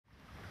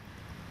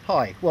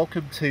Hi,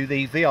 welcome to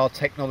the VR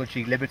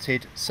Technology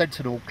Limited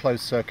Sentinel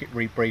Closed Circuit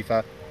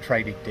Rebreather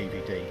training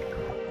DVD.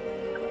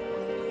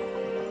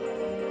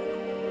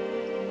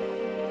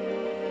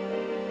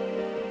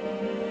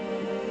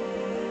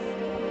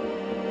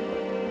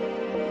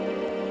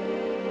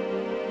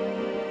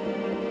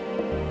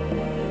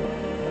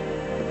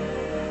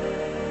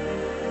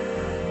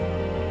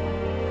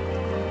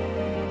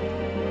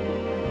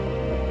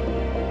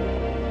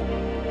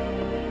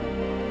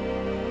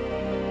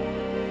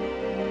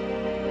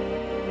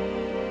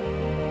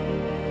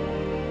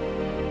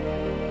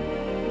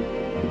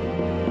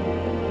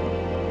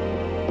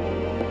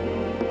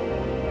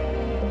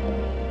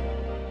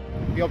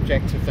 The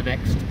object of the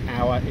next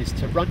hour is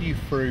to run you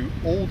through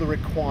all the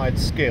required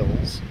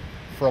skills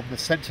from the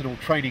Sentinel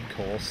training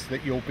course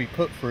that you'll be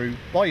put through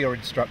by your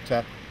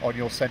instructor on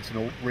your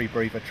Sentinel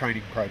Rebreather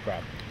training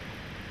program.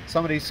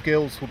 Some of these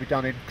skills will be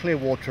done in clear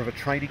water of a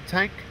training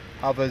tank,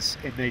 others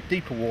in the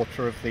deeper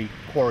water of the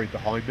quarry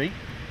behind me,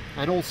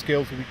 and all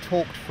skills will be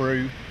talked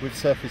through with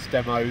surface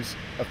demos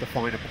of the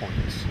finer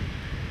points.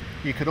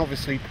 You can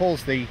obviously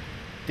pause the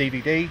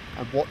DVD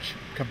and watch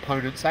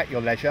components at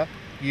your leisure,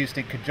 used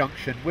in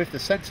conjunction with the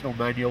Sentinel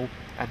manual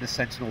and the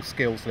Sentinel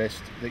skills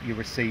list that you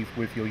receive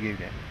with your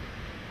unit.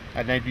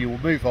 And then you will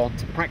move on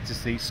to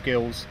practice these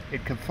skills in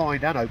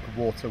confined and open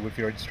water with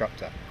your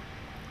instructor.